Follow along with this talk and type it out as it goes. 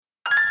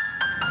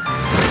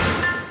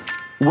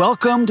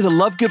Welcome to the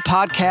Love Good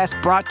Podcast,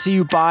 brought to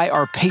you by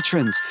our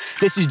patrons.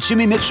 This is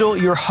Jimmy Mitchell,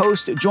 your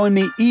host. Join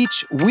me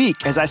each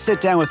week as I sit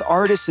down with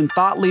artists and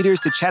thought leaders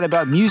to chat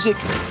about music,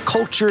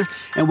 culture,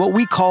 and what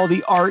we call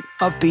the art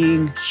of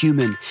being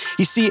human.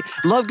 You see,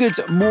 Love Good's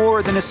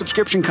more than a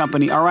subscription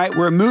company, all right?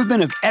 We're a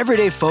movement of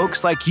everyday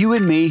folks like you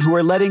and me who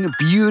are letting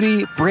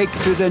beauty break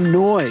through the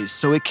noise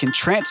so it can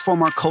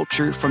transform our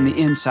culture from the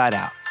inside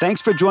out.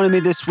 Thanks for joining me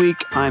this week.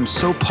 I'm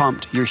so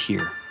pumped you're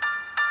here.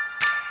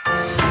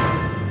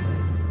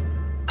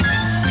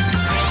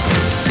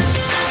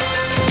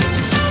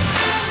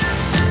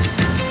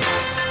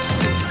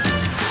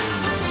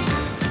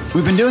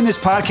 We've been doing this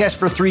podcast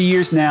for 3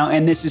 years now,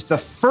 and this is the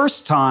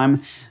first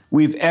time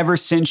we've ever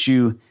sent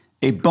you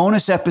a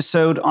bonus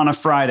episode on a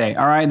Friday.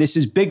 All right, this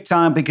is big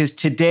time because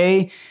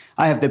today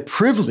I have the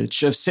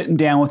privilege of sitting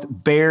down with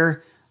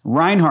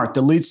Rinehart,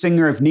 the lead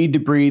singer of Need to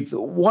Breathe,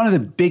 one of the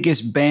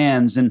biggest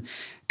bands in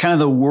kind of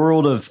the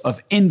world of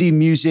indie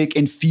music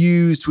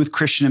infused with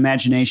Christian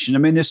imagination. I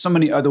mean, there's so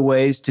many other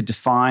ways to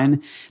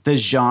define the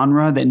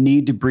genre that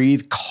Need to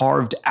Breathe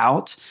carved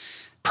out.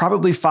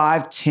 Probably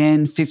 5,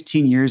 10,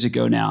 15 years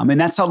ago now. I mean,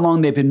 that's how long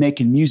they've been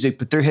making music,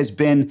 but there has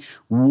been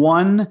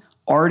one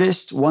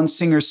artist, one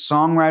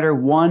singer-songwriter,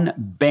 one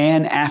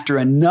band after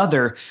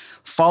another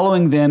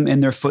following them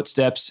in their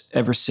footsteps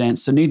ever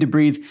since. So Need to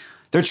Breathe,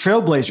 they're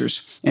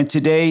trailblazers. And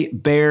today,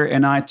 Bear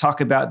and I talk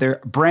about their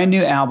brand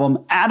new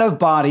album, Out of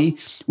Body,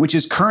 which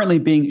is currently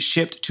being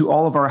shipped to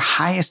all of our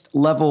highest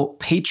level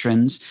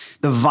patrons,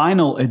 the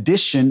vinyl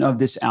edition of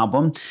this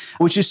album,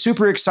 which is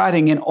super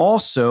exciting. And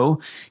also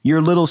your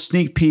little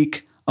sneak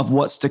peek of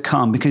what's to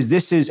come, because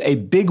this is a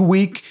big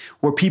week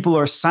where people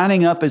are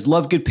signing up as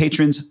Love Good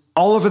patrons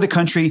all over the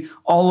country,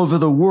 all over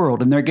the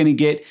world. And they're going to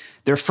get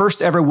their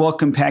first ever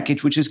welcome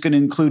package, which is going to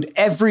include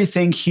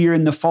everything here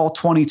in the fall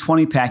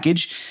 2020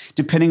 package,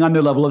 depending on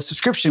their level of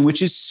subscription,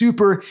 which is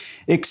super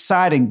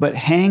exciting. But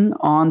hang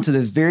on to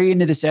the very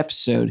end of this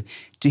episode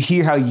to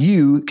hear how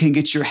you can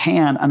get your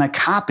hand on a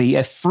copy,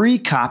 a free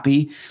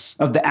copy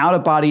of the Out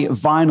of Body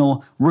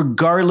vinyl,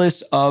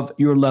 regardless of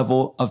your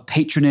level of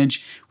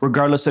patronage,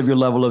 regardless of your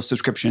level of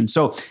subscription.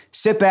 So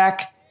sit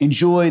back,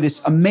 enjoy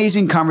this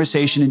amazing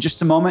conversation. In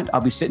just a moment,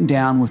 I'll be sitting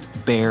down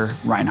with Bear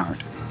Rinehart.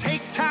 It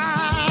takes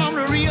time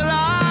to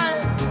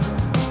realize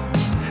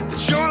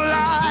that your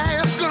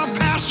life's gonna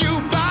pass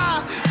you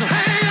by. So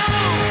hang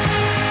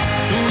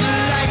on to the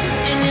light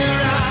in your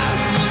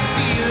eyes and you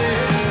feel it.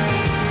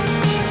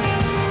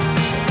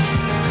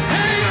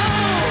 Hang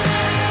on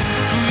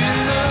to your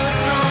love,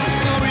 don't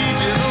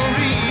original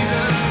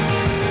reason.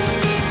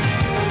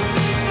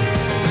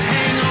 So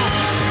hang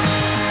on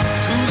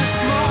to the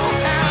small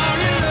town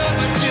you love,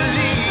 but you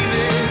leave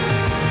it,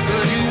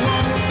 'cause you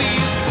won't be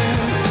a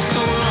fool for so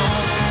long.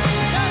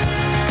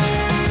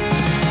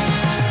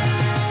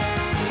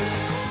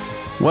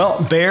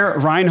 Well, Bear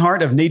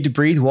Rinehart of Need to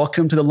Breathe,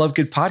 welcome to the Love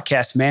Good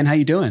Podcast, man. How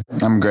you doing?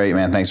 I'm great,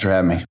 man. Thanks for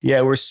having me.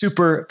 Yeah, we're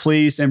super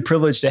pleased and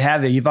privileged to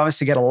have you. You've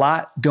obviously got a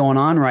lot going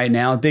on right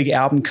now, a big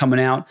album coming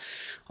out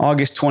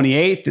August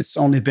 28th. It's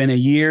only been a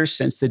year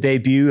since the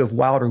debut of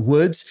Wilder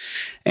Woods.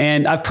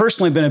 And I've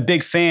personally been a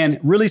big fan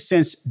really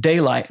since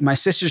Daylight. My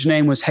sister's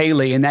name was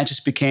Haley, and that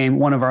just became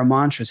one of our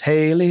mantras.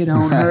 Haley,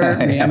 don't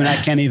hurt me. I mean, I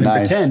can't even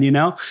pretend, you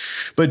know?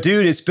 But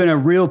dude, it's been a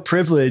real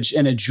privilege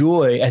and a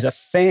joy as a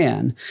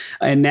fan.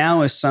 And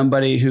now as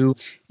somebody who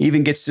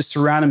even gets to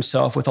surround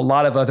himself with a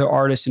lot of other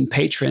artists and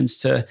patrons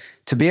to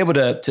be able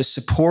to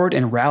support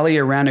and rally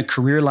around a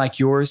career like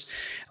yours.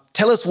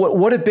 Tell us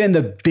what have been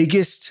the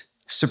biggest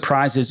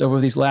surprises over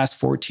these last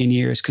 14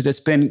 years? Because it's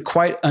been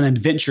quite an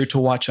adventure to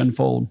watch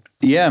unfold.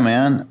 Yeah,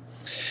 man.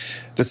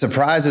 The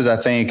surprises, I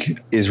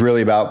think, is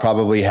really about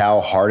probably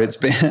how hard it's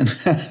been.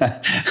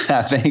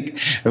 I think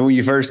when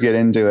you first get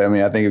into it, I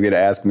mean, I think if you'd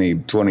asked me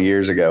 20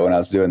 years ago when I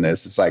was doing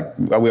this, it's like,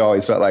 we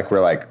always felt like we're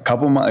like a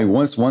couple months,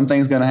 once one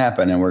thing's going to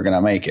happen and we're going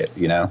to make it,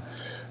 you know?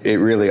 It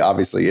really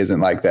obviously isn't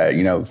like that,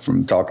 you know,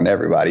 from talking to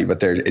everybody,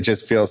 but it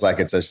just feels like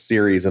it's a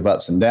series of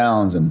ups and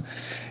downs and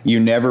you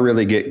never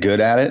really get good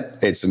at it.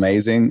 It's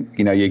amazing.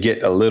 You know, you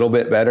get a little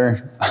bit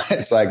better.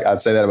 It's like,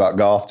 I'd say that about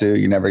golf too.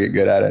 You never get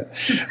good at it,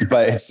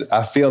 but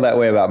I feel that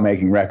way about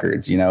making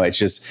records. You know, it's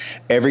just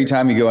every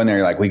time you go in there,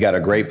 you're like, we got a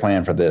great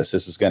plan for this.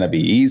 This is going to be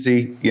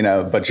easy, you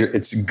know, but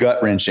it's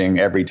gut wrenching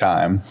every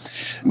time,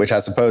 which I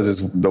suppose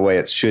is the way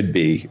it should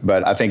be.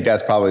 But I think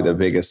that's probably the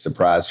biggest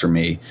surprise for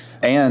me.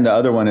 And the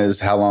other one is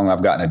how long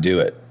I've gotten to do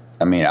it.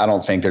 I mean, I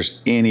don't think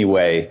there's any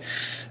way.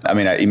 I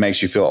mean, it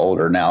makes you feel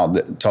older now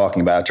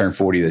talking about it. I turned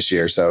 40 this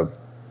year. So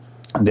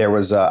there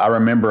was, I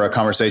remember a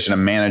conversation a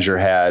manager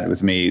had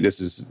with me. This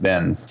has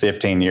been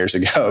 15 years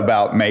ago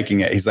about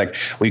making it. He's like,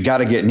 we got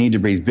to get Need to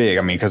Breathe big.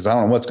 I mean, because I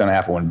don't know what's going to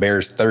happen when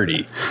Bear's 30,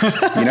 you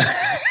know?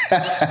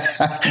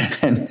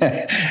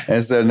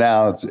 and so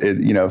now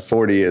it's,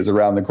 40 is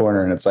around the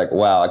corner and it's like,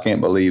 wow, I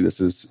can't believe this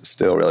is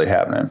still really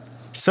happening.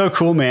 So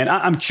cool, man.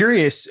 I'm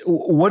curious,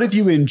 what have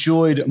you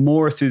enjoyed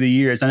more through the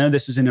years? I know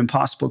this is an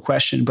impossible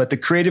question, but the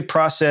creative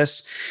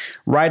process,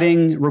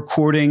 writing,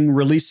 recording,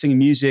 releasing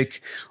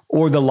music,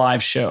 or the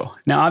live show?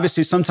 Now,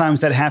 obviously,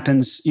 sometimes that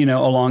happens,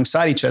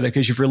 alongside each other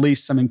because you've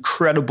released some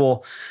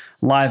incredible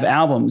live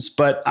albums,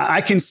 but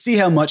I can see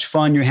how much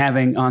fun you're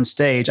having on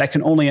stage. I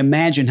can only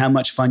imagine how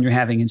much fun you're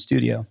having in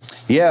studio.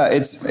 Yeah,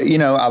 it's,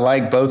 I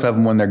like both of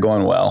them when they're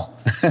going well.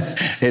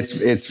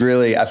 It's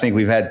really, I think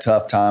we've had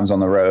tough times on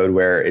the road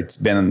where it's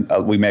been,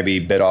 we maybe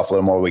bit off a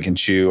little more we can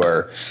chew,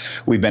 or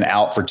we've been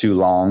out for too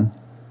long,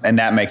 and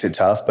that makes it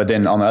tough. But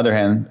then on the other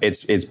hand,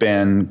 it's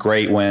been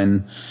great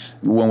when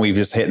we've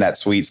just hit that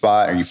sweet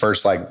spot, or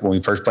when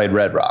we first played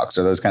Red Rocks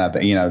or those kind of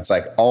things, it's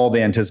like all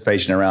the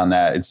anticipation around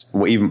that. It's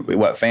even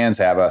what fans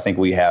have, I think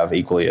we have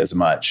equally as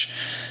much.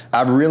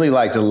 I've really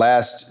liked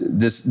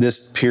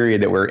this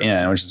period that we're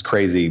in, which is a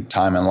crazy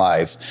time in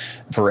life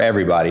for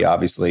everybody,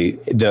 obviously.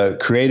 The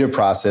creative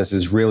process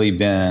has really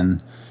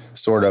been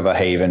sort of a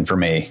haven for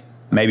me.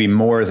 Maybe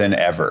more than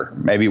ever.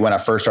 Maybe when I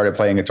first started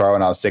playing guitar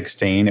when I was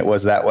 16, it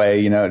was that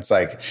way. It's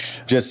like,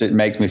 it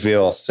makes me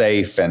feel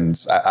safe. And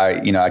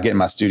I get in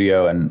my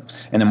studio and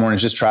in the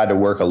mornings just tried to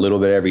work a little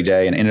bit every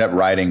day and ended up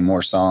writing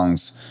more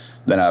songs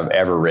than I've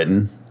ever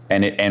written.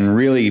 And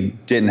really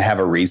didn't have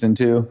a reason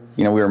to.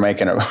 We were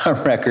making a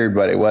record,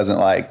 but it wasn't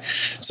like,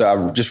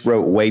 so I just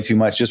wrote way too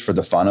much just for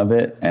the fun of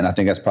it. And I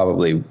think that's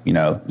probably,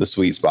 the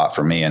sweet spot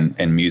for me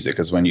in music,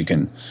 is when you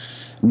can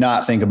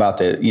not think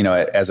about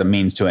as a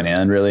means to an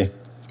end, really.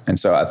 And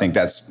so I think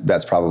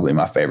that's probably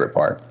my favorite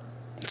part.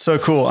 So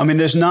cool. I mean,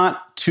 there's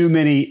not too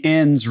many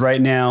ends right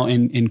now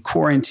in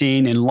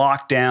quarantine and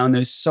lockdown.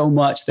 There's so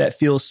much that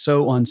feels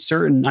so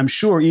uncertain. I'm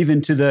sure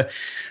even to the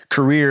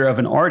career of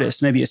an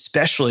artist, maybe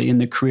especially in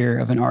the career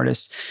of an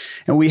artist.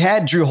 And we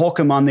had Drew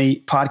Holcomb on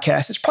the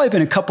podcast. It's probably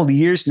been a couple of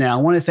years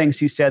now. One of the things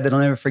he said that I'll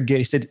never forget,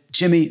 he said,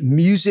 "Jimmy,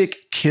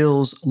 music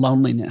kills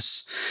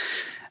loneliness."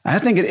 I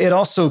think it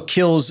also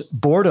kills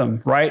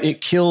boredom, right?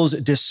 It kills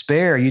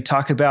despair. You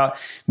talk about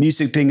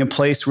music being a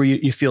place where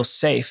you feel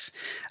safe.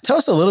 Tell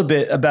us a little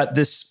bit about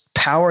this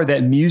power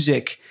that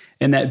music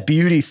and that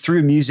beauty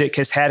through music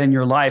has had in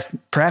your life,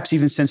 perhaps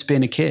even since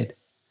being a kid.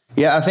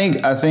 Yeah, I think,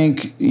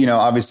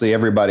 obviously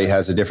everybody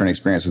has a different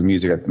experience with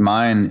music.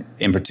 Mine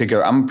in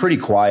particular, I'm a pretty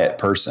quiet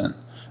person.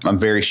 I'm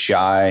very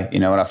shy.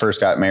 When I first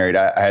got married,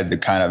 I had the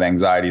kind of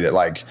anxiety that,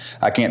 like,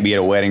 I can't be at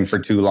a wedding for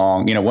too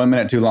long. 1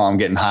 minute too long, I'm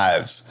getting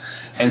hives.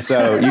 And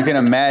so you can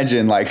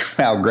imagine, like,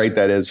 how great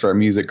that is for a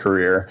music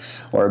career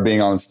or being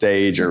on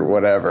stage or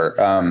whatever.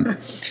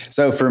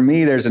 So for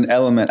me, there's an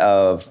element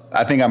of,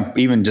 I think I'm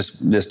even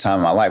just this time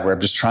in my life where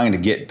I'm just trying to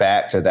get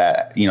back to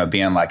that,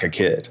 being like a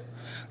kid.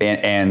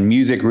 And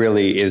music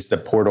really is the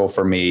portal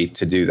for me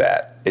to do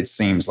that. It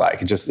seems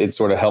like it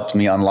sort of helps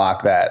me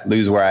unlock that,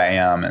 lose where I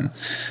am. And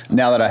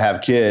now that I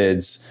have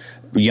kids,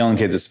 young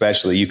kids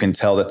especially, you can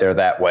tell that they're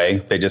that way.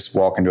 They just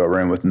walk into a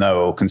room with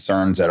no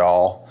concerns at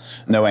all,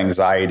 no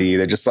anxiety.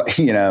 They're just like,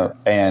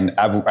 and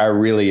I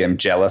really am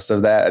jealous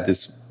of that at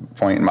this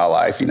point in my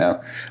life,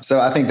 So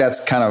I think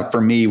that's kind of,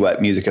 for me,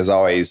 what music has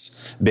always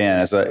been,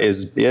 is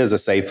a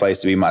safe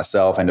place to be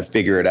myself and to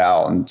figure it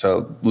out and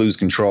to lose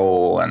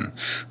control and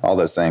all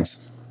those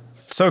things.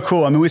 So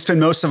cool. I mean, we spend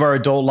most of our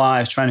adult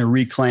lives trying to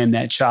reclaim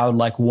that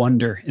childlike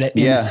wonder, that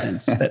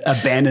innocence, that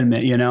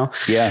abandonment,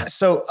 Yeah.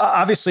 So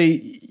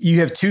obviously you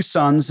have two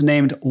sons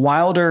named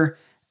Wilder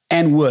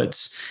and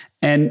Woods,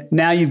 and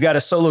now you've got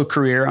a solo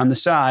career on the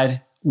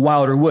side,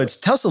 Wilder Woods.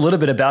 Tell us a little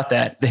bit about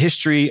that, the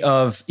history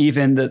of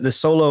even the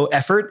solo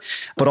effort,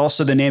 but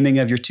also the naming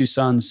of your two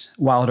sons,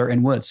 Wilder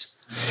and Woods.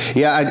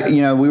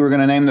 Yeah, we were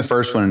going to name the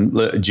first one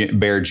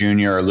Bear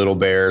Jr. or Little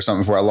Bear or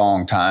something for a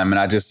long time. And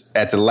I just,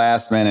 at the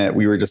last minute,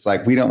 we were just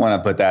like, we don't want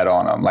to put that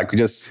on him. Like,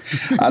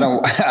 I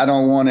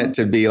don't want it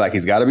to be like,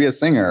 he's got to be a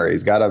singer,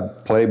 he's got to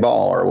play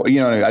ball, or,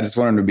 I just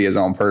want him to be his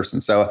own person.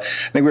 So I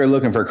think we were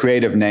looking for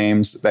creative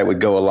names that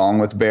would go along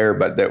with Bear,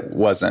 but that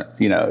wasn't,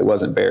 it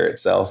wasn't Bear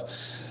itself.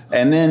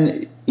 And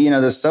then,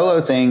 the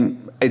solo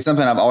thing, it's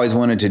something I've always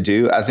wanted to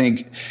do. I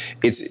think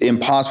it's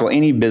impossible.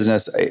 Any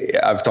business,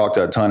 I've talked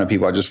to a ton of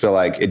people. I just feel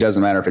like it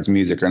doesn't matter if it's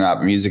music or not.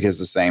 But music is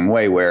the same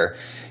way, where,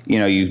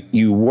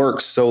 you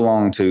work so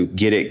long to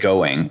get it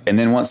going. And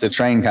then once the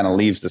train kind of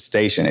leaves the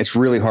station, it's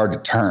really hard to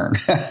turn.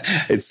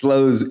 It's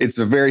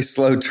a very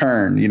slow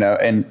turn,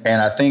 and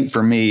I think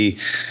for me,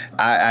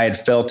 I had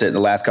felt it the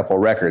last couple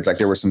of records. Like,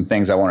 there were some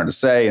things I wanted to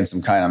say and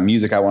some kind of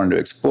music I wanted to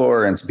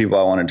explore and some people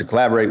I wanted to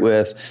collaborate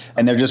with.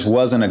 And there just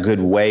wasn't a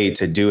good way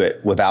to do it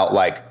without,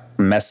 like,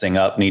 messing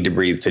up Need to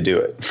Breathe to do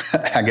it.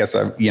 I guess,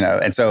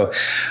 and so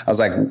I was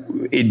like,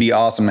 it'd be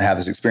awesome to have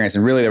this experience.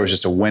 And really there was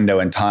just a window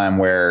in time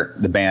where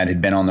the band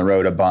had been on the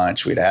road a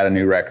bunch. We'd had a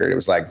new record. It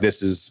was like,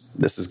 this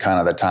is kind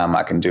of the time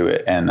I can do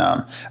it. And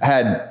I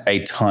had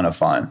a ton of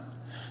fun,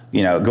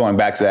 going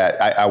back to that.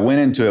 I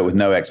went into it with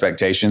no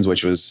expectations,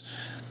 which was,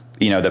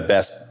 the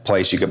best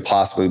place you could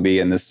possibly be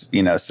in this,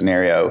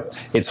 scenario.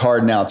 It's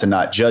hard now to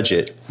not judge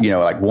it,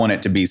 like want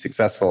it to be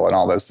successful and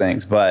all those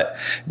things. But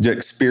the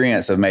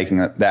experience of making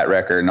that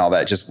record and all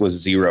that just was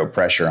zero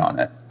pressure on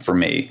it for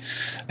me.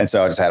 And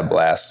so I just had a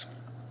blast.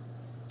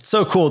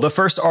 So cool. The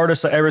first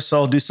artist I ever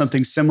saw do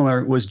something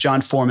similar was John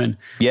Foreman.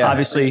 Yeah.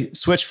 Obviously,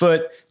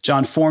 Switchfoot,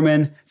 John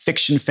Foreman,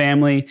 Fiction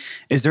Family.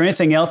 Is there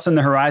anything else on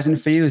the horizon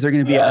for you? Is there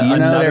going to be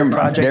another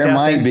project there out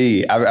might there?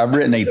 be. I've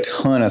written a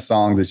ton of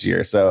songs this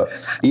year. So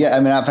yeah, I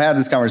mean, I've had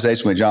this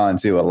conversation with John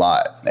too a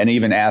lot, and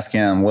even asked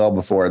him well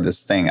before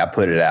this thing, I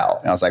put it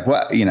out. And I was like,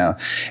 what,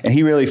 and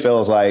he really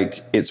feels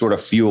like it sort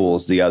of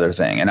fuels the other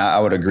thing. And I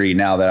would agree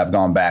now that I've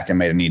gone back and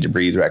made a Need to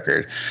Breathe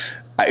record.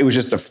 It was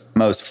just the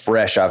most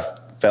fresh I've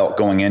felt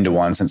going into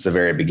one since the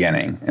very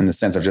beginning, in the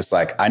sense of just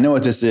like, I know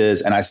what this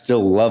is and I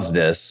still love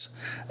this.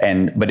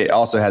 But it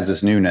also has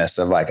this newness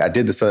of like, I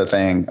did this other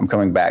thing, I'm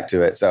coming back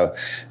to it. So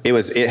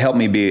it helped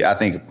me be, I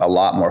think, a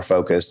lot more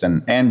focused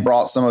and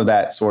brought some of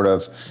that sort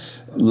of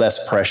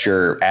less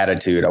pressure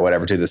attitude or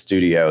whatever to the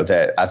studio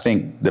that I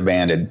think the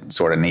band had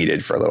sort of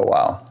needed for a little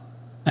while.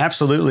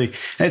 Absolutely.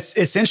 It's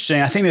interesting.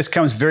 I think this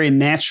comes very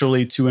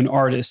naturally to an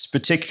artist,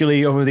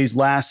 particularly over these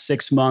last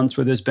 6 months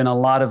where there's been a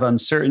lot of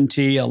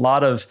uncertainty, a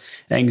lot of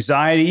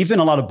anxiety, even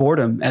a lot of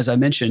boredom, as I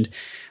mentioned.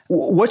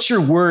 What's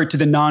your word to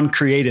the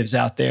non-creatives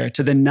out there,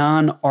 to the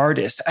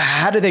non-artists?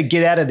 How do they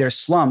get out of their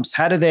slumps?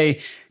 How do they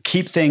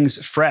keep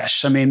things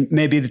fresh? I mean,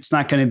 maybe it's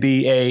not going to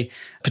be a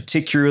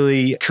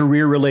particularly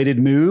career-related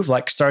move,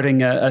 like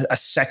starting a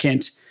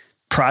second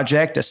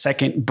project, a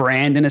second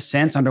brand in a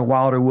sense under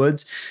Wilder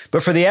Woods.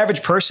 But for the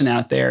average person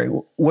out there,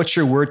 what's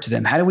your word to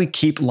them? How do we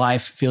keep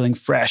life feeling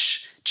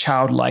fresh,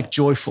 childlike,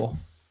 joyful?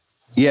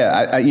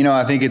 Yeah, I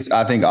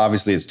think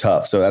obviously it's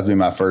tough. So that'd be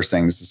my first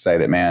thing, is to say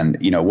that, man,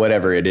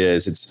 whatever it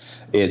is,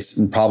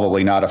 it's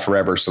probably not a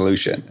forever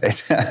solution.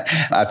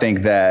 I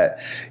think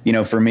that,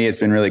 for me, it's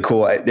been really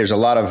cool. There's a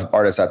lot of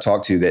artists I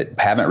talk to that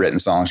haven't written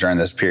songs during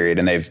this period,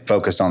 and they've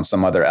focused on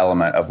some other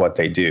element of what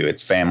they do.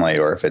 It's family,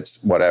 or if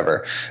it's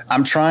whatever.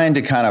 I'm trying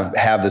to kind of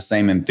have the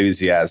same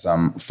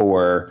enthusiasm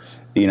for,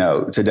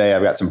 today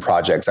I've got some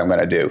projects I'm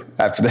going to do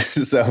after this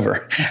is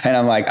over. And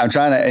I'm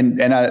trying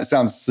to, and it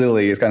sounds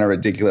silly, it's kind of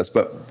ridiculous,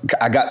 but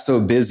I got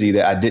so busy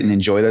that I didn't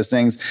enjoy those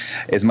things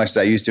as much as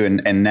I used to.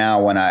 And now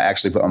when I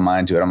actually put my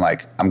mind to it, I'm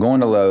like, I'm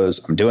going to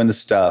Lowe's, I'm doing this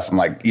stuff. I'm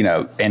like,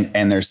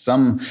 and there's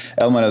some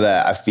element of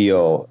that I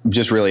feel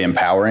just really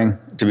empowering,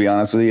 to be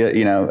honest with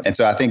you, And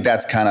so I think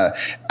that's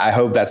I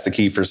hope that's the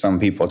key for some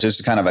people, just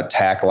to kind of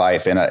attack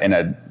life in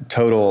a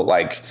total,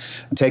 like,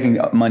 taking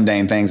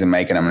mundane things and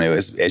making them new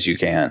as you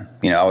can.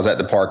 I was at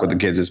the park with the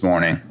kids this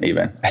morning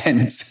even,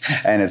 and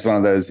it's one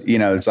of those,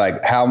 it's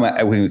like,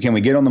 can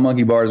we get on the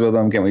monkey bars with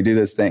them? Can we do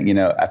this thing?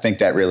 I think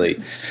that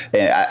really,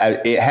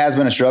 it has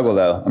been a struggle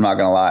though. I'm not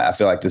going to lie. I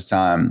feel like this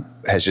time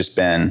has just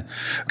been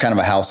kind of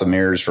a house of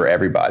mirrors for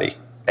everybody.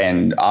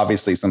 And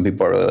obviously some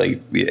people are really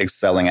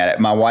excelling at it.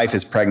 My wife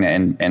is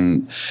pregnant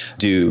and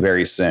due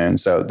very soon.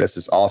 So this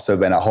has also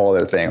been a whole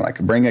other thing, like,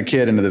 bring a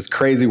kid into this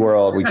crazy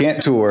world. We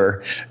can't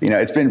tour.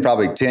 It's been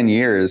probably 10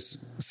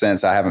 years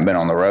since I haven't been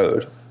on the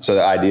road. So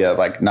the idea of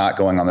like not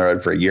going on the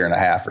road for a year and a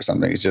half or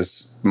something is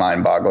just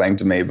mind boggling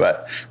to me,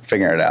 but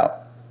figuring it out.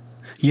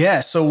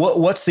 Yeah. So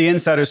what's the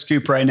insider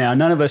scoop right now?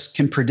 None of us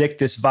can predict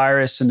this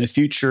virus and the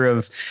future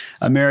of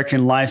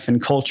American life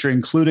and culture,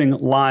 including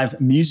live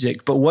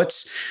music. But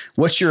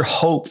what's your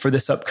hope for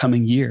this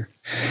upcoming year?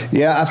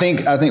 Yeah, I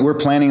think we're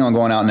planning on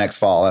going out next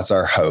fall. That's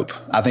our hope.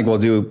 I think we'll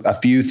do a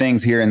few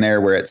things here and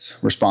there where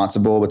it's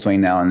responsible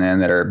between now and then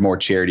that are more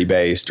charity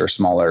based or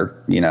smaller,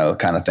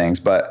 kind of things.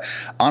 But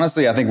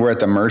honestly, I think we're at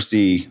the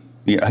mercy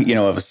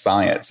of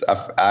science.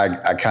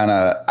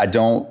 I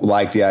don't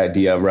like the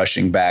idea of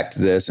rushing back to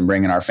this and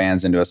bringing our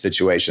fans into a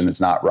situation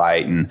that's not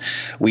right. And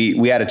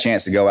we had a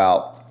chance to go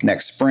out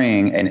next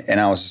spring, and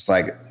I was just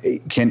like,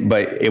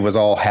 but it was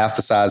all half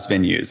the size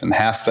venues and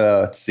half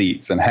the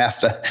seats and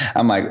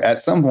I'm like,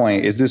 at some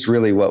point, is this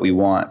really what we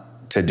want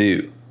to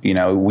do?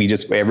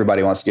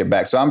 Everybody wants to get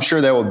back. So I'm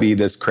sure there will be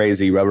this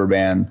crazy rubber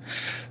band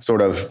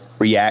sort of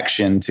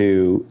reaction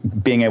to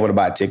being able to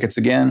buy tickets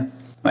again.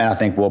 And I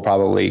think we'll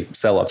probably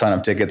sell a ton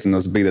of tickets, and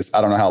this will be this,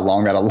 I don't know how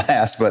long that'll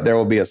last, but there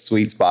will be a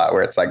sweet spot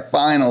where it's like,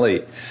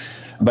 finally.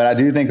 But I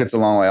do think it's a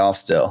long way off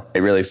still.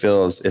 It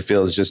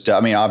feels just,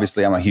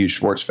 obviously I'm a huge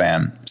sports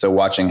fan. So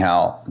watching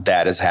how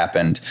that has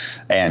happened,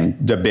 and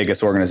the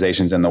biggest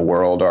organizations in the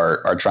world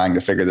are trying to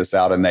figure this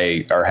out, and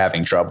they are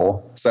having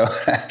trouble. So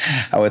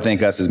I would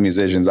think us as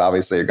musicians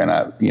obviously are going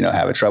to,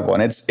 have a trouble.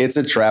 And it's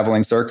a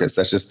traveling circus.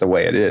 That's just the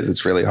way it is.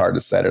 It's really hard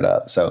to set it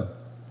up. So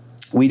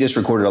we just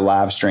recorded a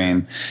live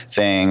stream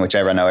thing, which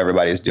I know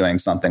everybody's doing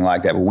something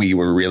like that, but we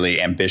were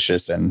really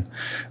ambitious, and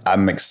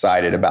I'm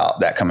excited about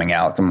that coming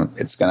out.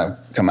 It's going to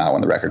come out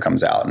when the record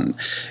comes out. And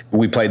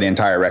we played the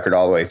entire record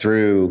all the way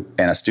through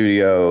in a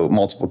studio,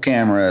 multiple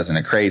cameras, and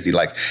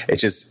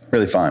it's just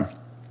really fun.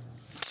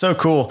 So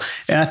cool.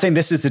 And I think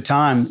this is the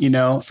time,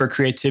 for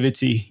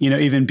creativity,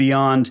 even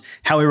beyond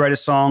how we write a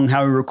song,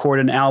 how we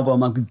record an album.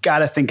 Like, we've got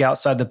to think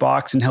outside the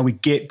box and how we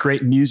get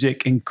great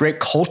music and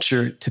great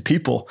culture to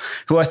people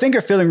who I think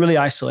are feeling really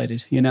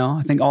isolated.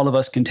 I think all of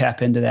us can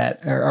tap into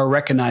that or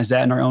recognize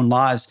that in our own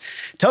lives.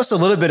 Tell us a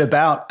little bit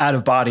about Out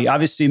of Body.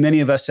 Obviously,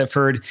 many of us have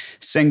heard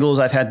singles.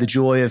 I've had the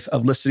joy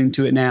of listening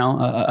to it now,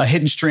 a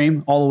hidden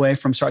stream all the way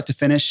from start to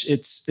finish.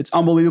 It's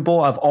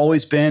unbelievable. I've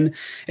always been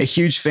a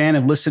huge fan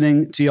of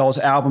listening to y'all's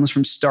albums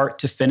from start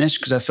to finish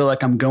because I feel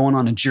like I'm going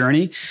on a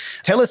journey.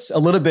 Tell us a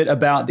little bit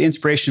about the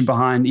inspiration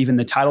behind even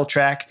the title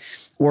track,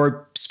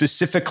 or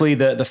specifically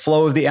the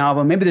flow of the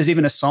album. Maybe there's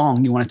even a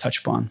song you want to touch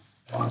upon.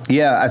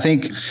 Yeah, I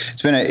think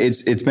it's been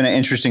an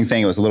interesting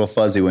thing. It was a little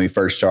fuzzy when we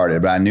first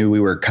started, but I knew we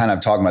were kind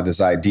of talking about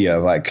this idea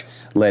of like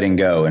letting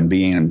go and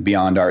being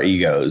beyond our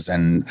egos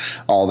and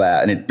all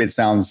that. And it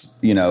sounds,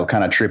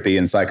 kind of trippy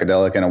and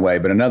psychedelic in a way,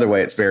 but another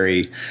way it's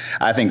very,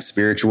 I think,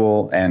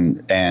 spiritual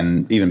and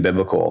even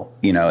biblical,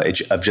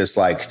 of just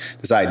like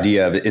this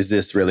idea of, is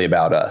this really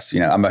about us?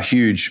 I'm a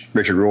huge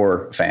Richard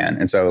Rohr fan.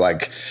 And so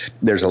like,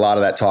 there's a lot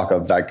of that talk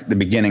of like the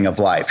beginning of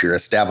life. You're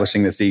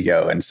establishing this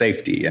ego and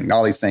safety and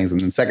all these things.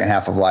 And then the second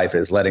half of life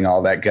is letting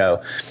all that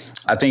go.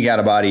 I think Out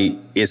of Body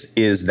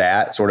is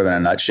that sort of in a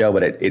nutshell,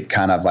 but it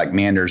kind of like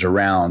meanders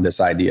around this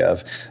idea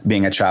of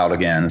being a child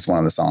again. It's one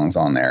of the songs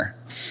on there.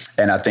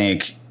 And I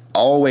think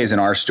always in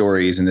our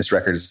stories, and this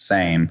record is the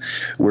same,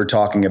 we're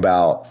talking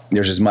about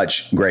there's as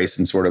much grace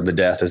in sort of the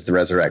death as the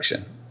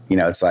resurrection.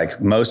 It's like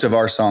most of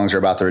our songs are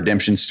about the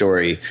redemption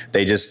story.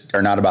 They just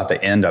are not about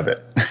the end of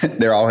it.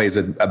 They're always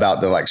about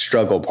the like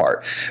struggle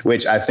part,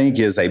 which I think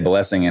is a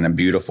blessing and a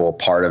beautiful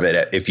part of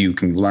it if you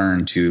can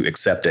learn to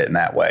accept it in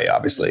that way,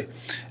 obviously.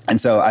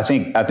 And so I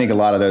think a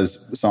lot of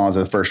those songs,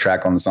 the first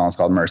track on the song is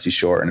called Mercy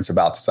Short, and it's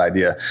about this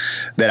idea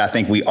that I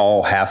think we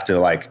all have to,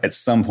 like, at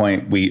some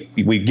point we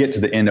get to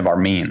the end of our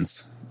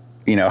means.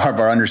 Of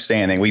our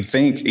understanding. We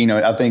think,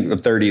 I think the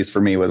 30s for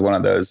me was one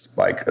of those,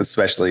 like,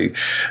 especially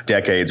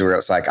decades where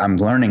it's like, I'm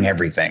learning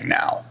everything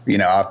now.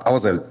 I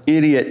was an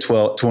idiot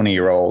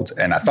 20-year-old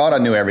and I thought I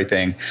knew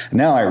everything.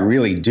 Now I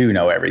really do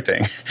know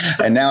everything.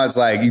 And now it's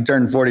like, you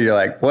turn 40, you're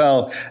like,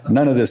 well,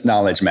 none of this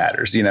knowledge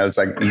matters. It's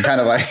like, you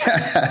kind of like,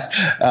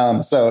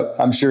 so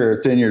I'm sure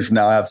 10 years from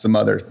now I'll have some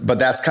other, but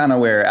that's kind of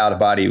where Out of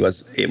Body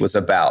was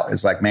about.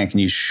 It's like, man, can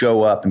you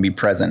show up and be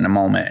present in a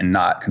moment and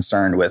not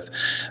concerned with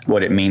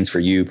what it means for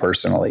you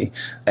personally?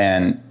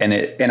 And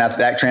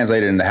that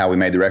translated into how we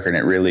made the record. And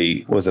it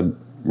really was a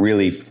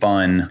really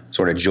fun,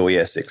 sort of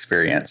joyous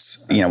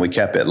experience. We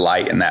kept it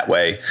light in that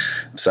way.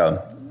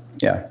 So,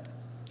 yeah.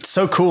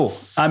 So cool.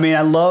 I mean,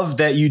 I love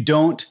that you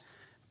don't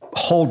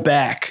hold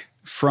back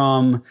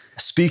from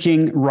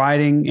speaking,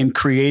 writing, and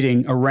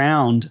creating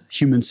around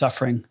human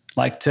suffering.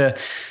 Like to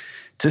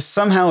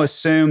somehow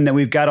assume that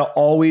we've got to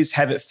always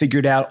have it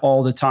figured out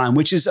all the time,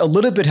 which is a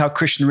little bit how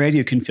Christian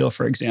radio can feel,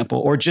 for example,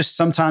 or just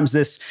sometimes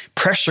this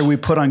pressure we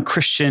put on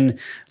Christian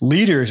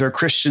leaders or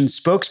Christian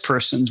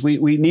spokespersons.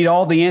 We need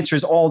all the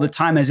answers all the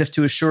time as if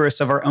to assure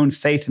us of our own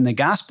faith in the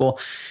gospel.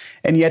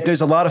 And yet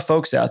there's a lot of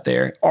folks out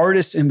there,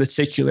 artists in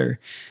particular,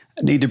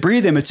 Need to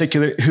Breathe in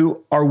particular,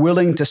 who are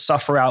willing to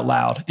suffer out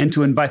loud and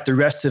to invite the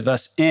rest of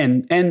us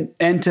in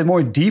and to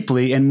more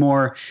deeply and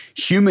more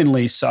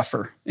humanly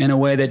suffer in a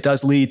way that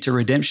does lead to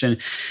redemption.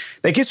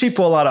 That gives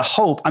people a lot of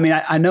hope. I mean,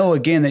 I know,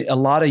 again, that a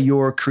lot of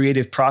your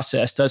creative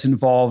process does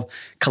involve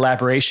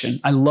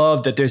collaboration. I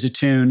love that there's a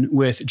tune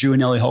with Drew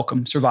and Nellie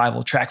Holcomb,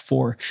 Survival, track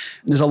 4.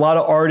 There's a lot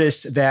of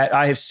artists that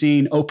I have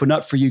seen open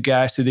up for you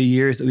guys through the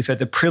years that we've had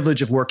the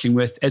privilege of working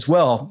with as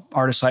well.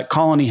 Artists like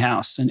Colony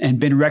House and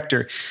Ben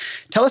Rector.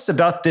 Tell us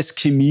about this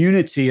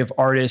community of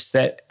artists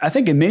that I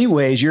think in many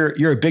ways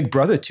you're a big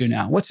brother to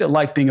now. What's it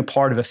like being a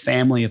part of a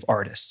family of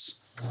artists?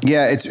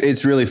 Yeah,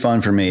 it's really fun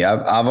for me.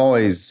 I've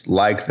always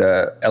liked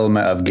the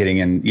element of getting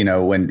in,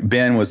 when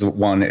Ben was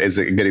one is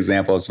a good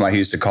example of somebody who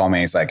used to call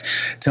me. He's like,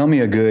 tell me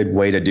a good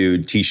way to do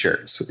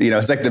t-shirts.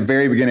 It's like the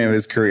very beginning of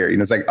his career.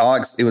 It's like,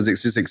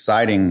 it's just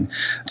exciting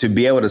to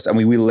be able to,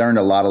 we learned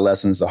a lot of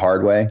lessons the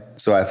hard way.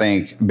 So I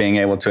think being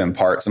able to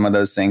impart some of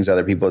those things to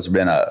other people has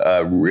been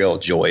a real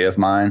joy of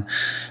mine.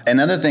 And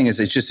the other thing is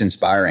it's just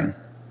inspiring.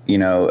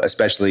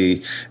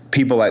 Especially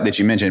people like that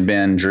you mentioned,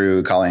 Ben,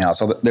 Drew, Colony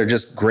House, they're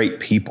just great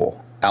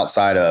people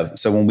outside of.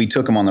 So when we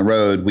took them on the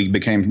road, we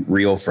became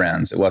real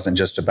friends. It wasn't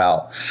just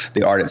about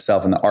the art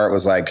itself. And the art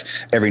was like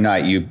every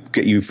night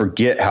you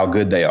forget how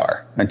good they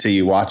are until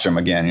you watch them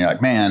again. And you're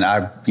like, man,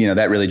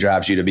 that really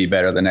drives you to be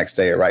better the next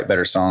day or write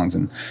better songs.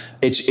 And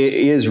it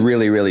is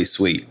really, really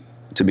sweet,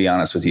 to be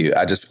honest with you.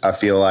 I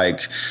feel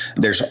like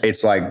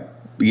it's like,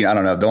 I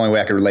don't know. The only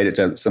way I could relate it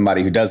to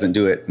somebody who doesn't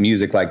do it,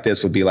 music like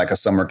this would be like a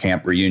summer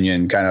camp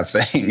reunion kind of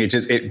thing.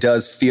 It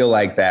does feel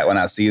like that when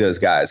I see those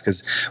guys,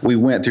 because we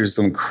went through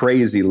some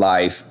crazy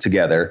life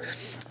together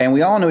and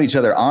we all knew each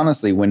other,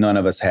 honestly, when none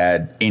of us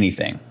had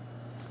anything.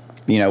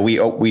 We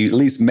at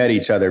least met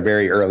each other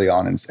very early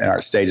on in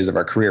our stages of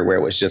our career, where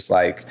it was just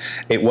like,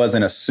 it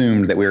wasn't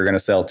assumed that we were going to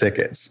sell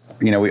tickets.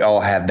 We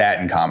all had that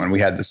in common. We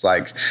had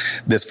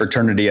this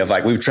fraternity of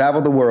like, we've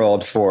traveled the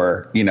world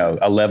for,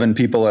 11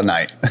 people a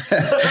night.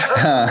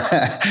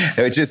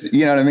 It just,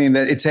 you know what I mean?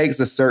 That it takes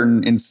a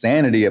certain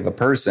insanity of a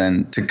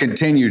person to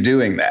continue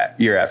doing that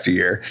year after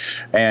year.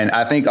 And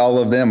I think all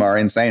of them are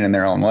insane in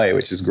their own way,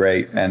 which is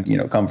great and,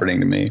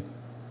 comforting to me.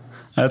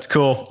 That's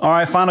cool. All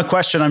right, final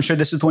question. I'm sure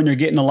this is the one you're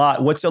getting a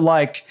lot. What's it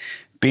like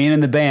being in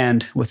the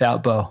band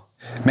without Bo?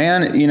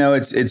 Man,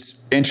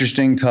 it's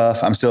interesting,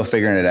 tough. I'm still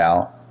figuring it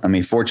out. I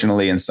mean,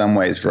 fortunately, in some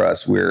ways for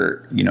us,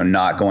 we're,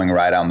 not going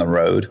right on the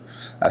road.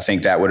 I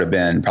think that would have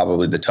been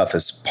probably the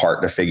toughest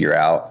part to figure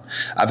out.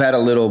 I've had a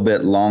little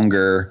bit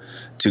longer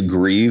to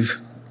grieve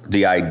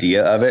the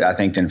idea of it, I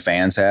think, than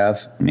fans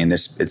have. I mean,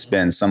 it's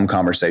been some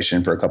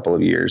conversation for a couple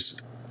of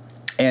years.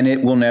 And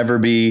it will never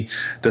be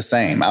the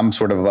same. I'm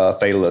sort of a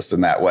fatalist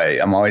in that way.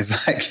 I'm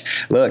always like,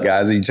 look,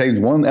 guys, you change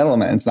one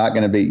element, it's not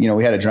going to be,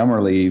 we had a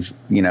drummer leave,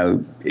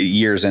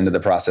 years into the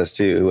process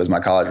too, who was my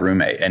college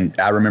roommate. And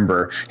I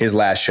remember his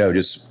last show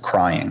just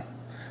crying.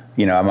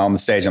 I'm on the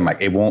stage, I'm like,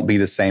 it won't be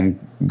the same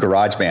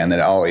garage band that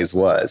it always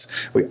was.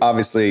 We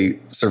obviously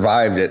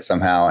survived it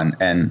somehow.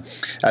 And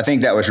I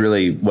think that was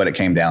really what it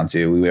came down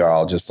to. We were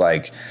all just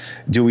like,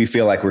 do we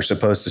feel like we're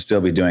supposed to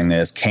still be doing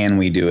this? Can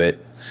we do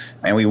it?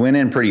 And we went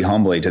in pretty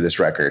humbly to this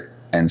record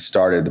and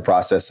started the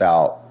process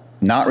out,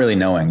 not really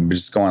knowing, but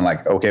just going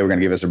like, okay, we're going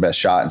to give us our best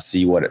shot and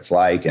see what it's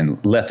like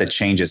and let the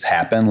changes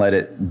happen. Let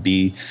it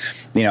be,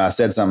 I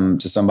said something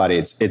to somebody,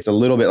 it's a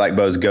little bit like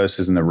Bo's Ghost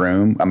is in the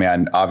room. I mean,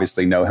 I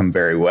obviously know him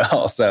very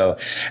well. So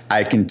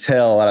I can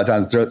tell a lot of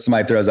times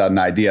somebody throws out an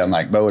idea. I'm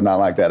like, Bo would not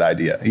like that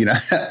idea,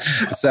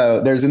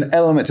 So there's an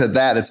element to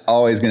that that's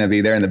always going to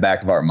be there in the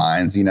back of our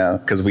minds,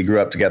 because we grew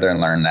up together and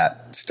learned that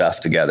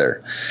stuff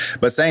together.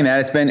 But saying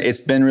that,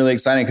 it's been really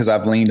exciting because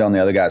I've leaned on the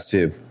other guys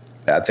too.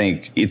 I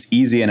think it's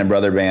easy in a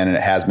brother band, and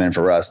it has been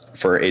for us,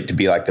 for it to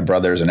be like the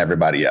brothers and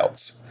everybody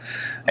else.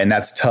 And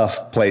that's a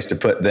tough place to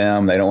put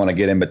them. They don't want to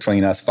get in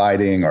between us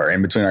fighting or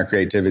in between our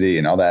creativity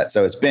and all that.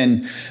 So it's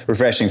been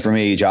refreshing for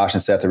me. Josh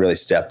and Seth have really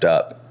stepped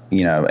up,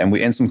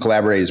 and some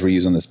collaborators we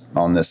use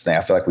on this thing.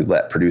 I feel like we've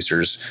let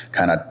producers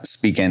kind of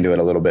speak into it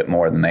a little bit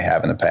more than they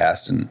have in the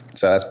past. And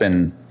so that's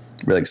been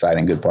really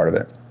exciting, good part of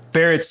it.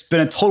 Bear, it's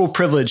been a total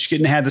privilege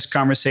getting to have this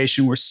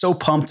conversation. We're so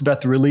pumped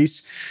about the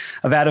release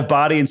of Out of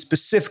Body and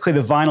specifically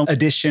the vinyl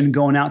edition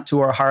going out to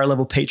our higher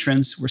level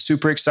patrons. We're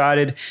super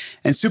excited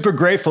and super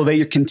grateful that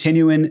you're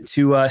continuing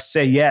to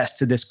say yes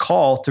to this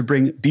call to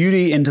bring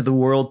beauty into the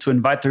world, to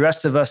invite the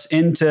rest of us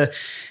into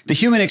the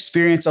human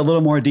experience a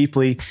little more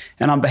deeply.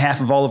 And on behalf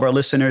of all of our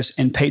listeners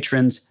and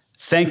patrons,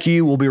 thank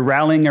you. We'll be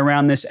rallying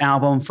around this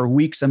album for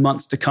weeks and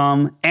months to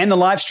come, and the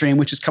live stream,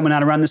 which is coming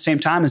out around the same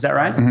time. Is that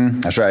right?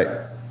 Mm-hmm. That's right.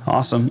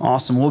 Awesome.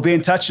 We'll be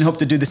in touch and hope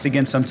to do this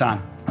again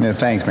sometime. Yeah,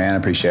 thanks, man. I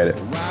appreciate it.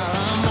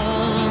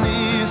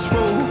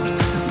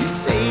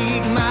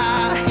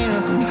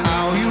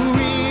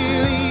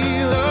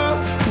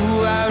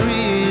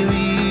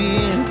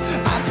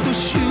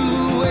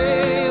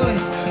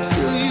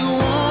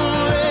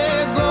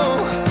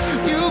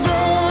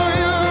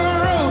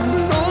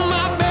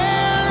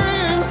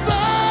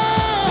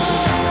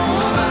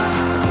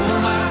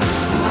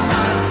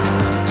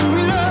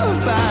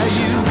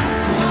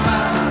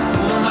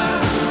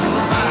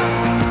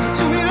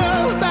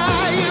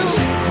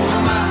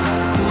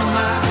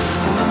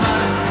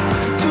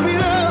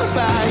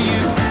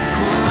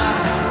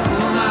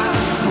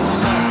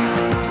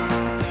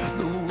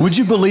 Would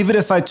you believe it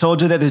if I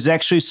told you that there's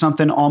actually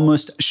something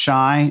almost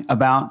shy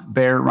about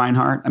Bear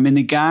Rinehart? I mean,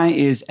 the guy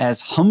is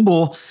as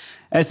humble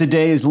as the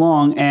day is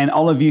long, and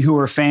all of you who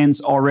are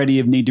fans already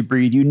of Need to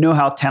Breathe, you know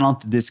how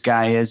talented this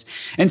guy is.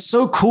 And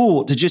so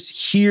cool to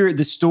just hear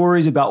the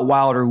stories about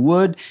Wilder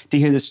Wood, to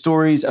hear the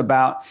stories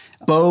about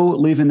Bo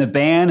leaving the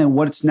band and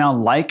what it's now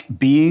like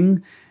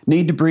being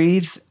Need to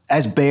Breathe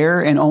as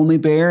Bear and only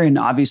Bear, and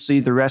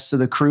obviously the rest of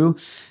the crew.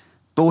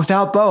 But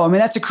without Bo, I mean,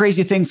 that's a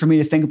crazy thing for me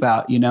to think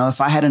about. If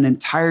I had an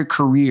entire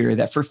career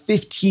that for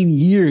 15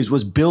 years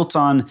was built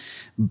on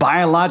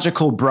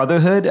biological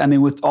brotherhood, I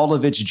mean, with all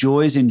of its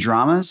joys and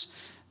dramas,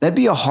 that'd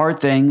be a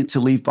hard thing to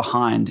leave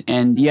behind.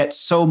 And yet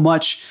so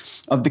much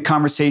of the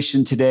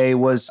conversation today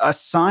was a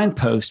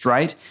signpost,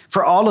 right?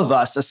 For all of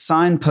us, a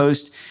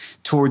signpost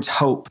towards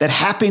hope, that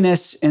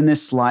happiness in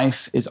this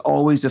life is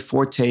always a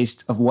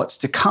foretaste of what's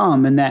to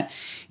come. And that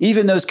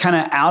even those kind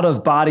of out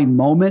of body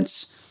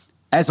moments,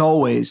 as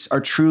always, are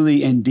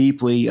truly and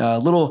deeply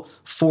little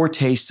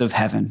foretastes of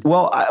heaven.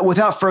 Well,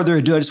 without further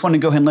ado, I just want to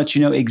go ahead and let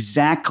you know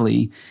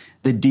exactly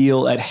the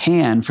deal at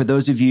hand for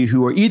those of you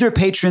who are either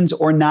patrons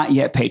or not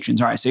yet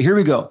patrons. All right, so here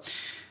we go.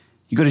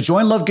 You go to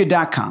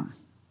joinlovegood.com.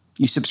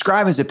 You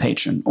subscribe as a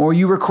patron, or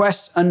you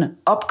request an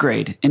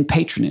upgrade in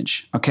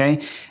patronage,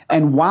 okay?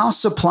 And while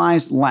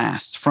supplies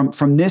last,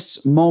 from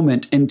this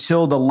moment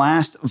until the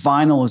last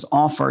vinyl is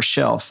off our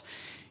shelf,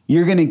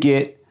 you're going to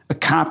get a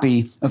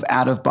copy of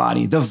Out of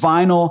Body, the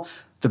vinyl,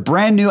 the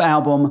brand new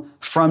album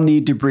from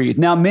Need to Breathe.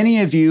 Now,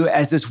 many of you,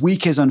 as this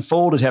week has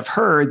unfolded, have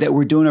heard that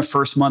we're doing a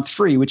first month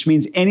free, which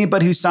means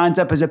anybody who signs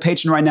up as a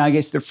patron right now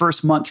gets their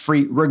first month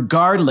free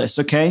regardless,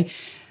 okay?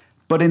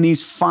 But in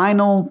these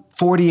final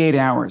 48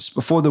 hours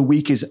before the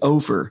week is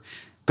over,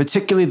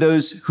 particularly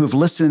those who have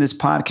listened to this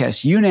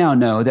podcast, you now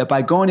know that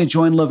by going to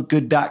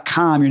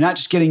joinlovegood.com, you're not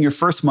just getting your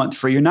first month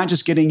free. You're not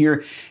just getting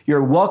your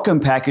welcome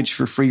package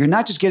for free. You're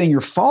not just getting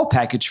your fall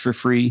package for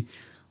free.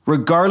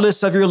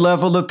 Regardless of your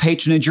level of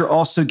patronage, you're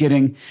also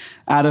getting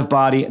Out of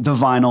Body, the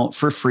vinyl,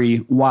 for free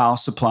while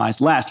supplies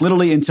last,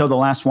 literally until the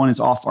last one is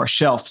off our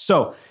shelf.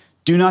 So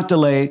Do not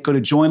delay. Go to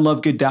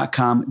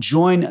joinlovegood.com.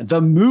 Join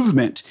the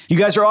movement. You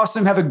guys are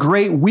awesome. Have a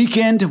great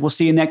weekend. We'll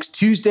see you next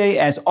Tuesday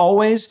as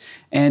always.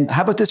 And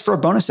how about this for a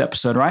bonus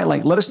episode, right?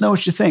 Like, let us know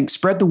what you think.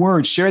 Spread the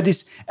word. Share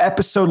this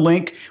episode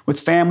link with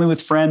family,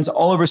 with friends,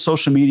 all over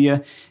social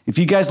media. If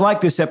you guys like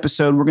this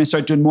episode, we're going to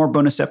start doing more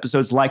bonus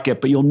episodes like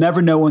it, but you'll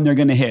never know when they're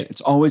going to hit.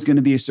 It's always going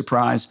to be a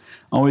surprise,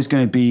 always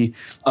going to be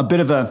a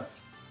bit of a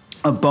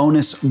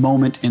bonus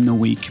moment in the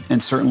week,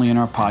 and certainly in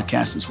our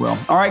podcast as well.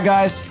 All right,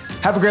 guys,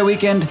 have a great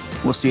weekend.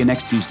 We'll see you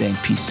next Tuesday.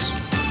 Peace.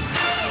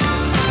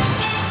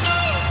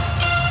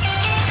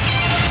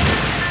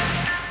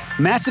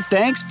 Massive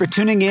thanks for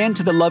tuning in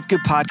to the Love Good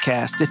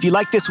podcast. If you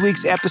like this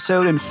week's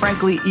episode, and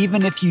frankly,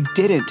 even if you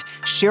didn't,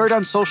 share it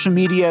on social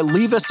media,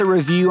 leave us a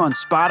review on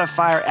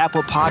Spotify or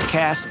Apple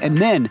Podcasts, and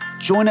then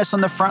join us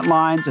on the front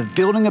lines of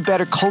building a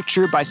better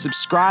culture by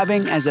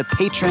subscribing as a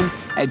patron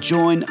at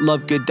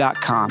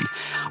joinlovegood.com.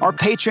 Our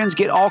patrons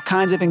get all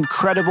kinds of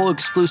incredible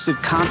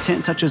exclusive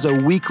content, such as a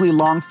weekly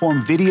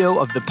long-form video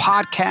of the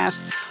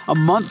podcast, a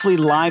monthly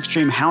live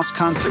stream house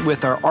concert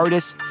with our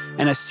artists,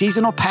 and a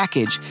seasonal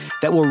package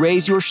that will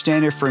raise your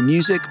standard for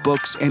music,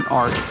 books, and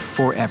art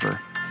forever.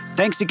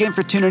 Thanks again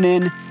for tuning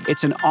in.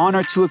 It's an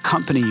honor to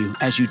accompany you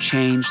as you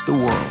change the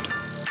world.